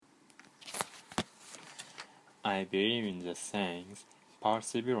I believe in the sayings,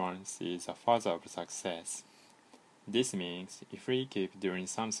 perseverance is the father of success. This means if we keep doing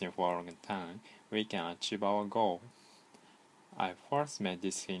something for a long time, we can achieve our goal. I first met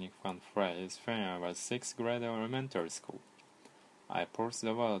this significant phrase when I was 6th grade elementary school. I posted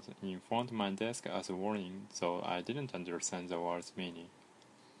the word in front of my desk as a warning, though I didn't understand the word's meaning.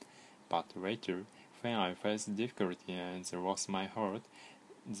 But later, when I faced difficulty and lost my heart,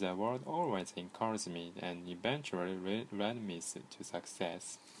 the word always encouraged me and eventually led me to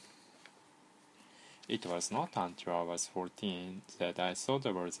success. It was not until I was 14 that I thought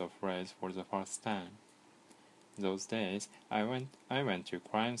about the phrase for the first time. Those days, I went to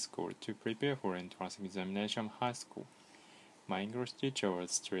crime school to prepare for entrance examination of high school. My English teacher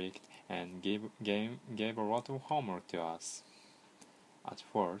was strict and gave a lot of homework to us. At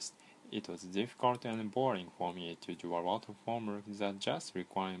first, it was difficult and boring for me to do a lot of homework that just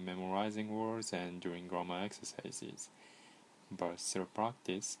required memorizing words and doing grammar exercises. But through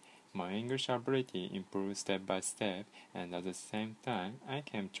practice, my English ability improved step by step, and at the same time, I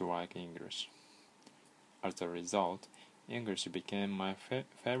came to like English. As a result, English became my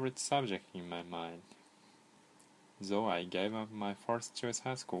favorite subject in my mind. Though I gave up my first choice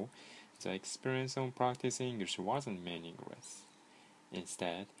high school, the experience of practicing English wasn't meaningless.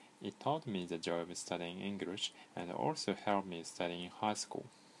 Instead, it taught me the joy of studying English and also helped me study in high school.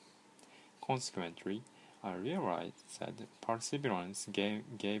 Consequently, I realized that perseverance gave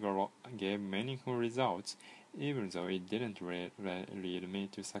meaningful results, even though it didn't lead me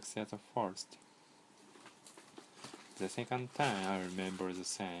to success at first. The second time I remember the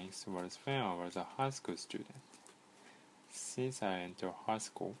sayings was when I was a high school student. Since I entered high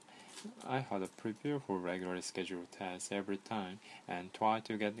school, I had to prepare for regularly scheduled tests every time and try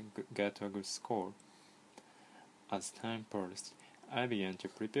to get a good score. As time passed, I began to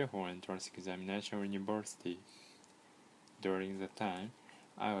prepare for entrance examination at university. During the time,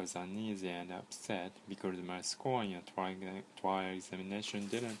 I was uneasy and upset because my score in a trial examination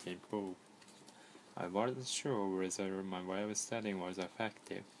didn't improve. I wasn't sure whether my way of studying was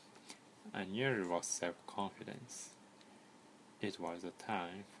effective. I nearly lost self-confidence. It was a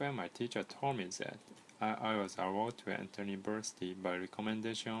time when my teacher told me that I was allowed to enter university by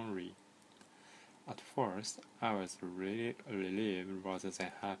recommendation only. At first, I was really relieved rather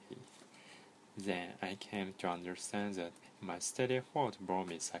than happy. Then I came to understand that my steady effort brought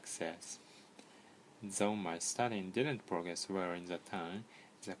me success. Though my studying didn't progress well in the time,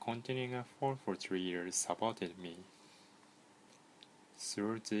 the continuing effort for 3 years supported me.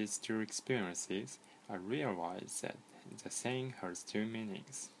 Through these two experiences, I realized that the saying has two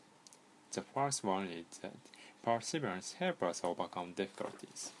meanings. The first one is that perseverance helps us overcome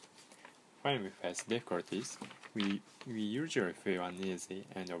difficulties. When we face difficulties, we usually feel uneasy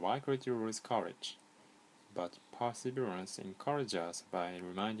and are likely to lose courage. But perseverance encourages us by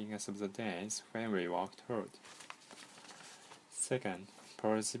reminding us of the days when we worked hard. Second,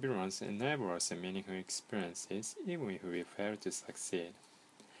 perseverance enables us meaningful experiences even if we fail to succeed.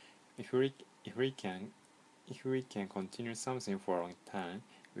 If we can continue something for a long time,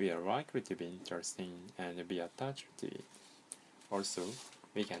 we are likely to be interested in and be attached to it. Also,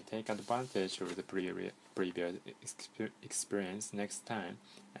 we can take advantage of the previous experience next time,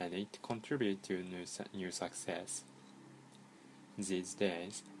 and it contributes to new success. These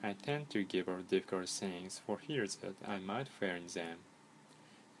days, I tend to give up difficult things for fears that I might fail in them.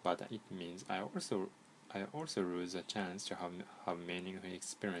 But it means I also lose a chance to have meaningful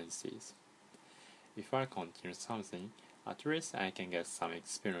experiences. If I continue something, at least I can get some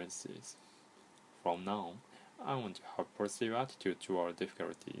experiences. From now, I want to have a positive attitude toward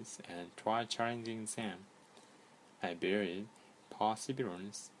difficulties and try challenging them. I believe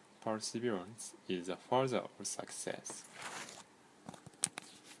perseverance is the father of success.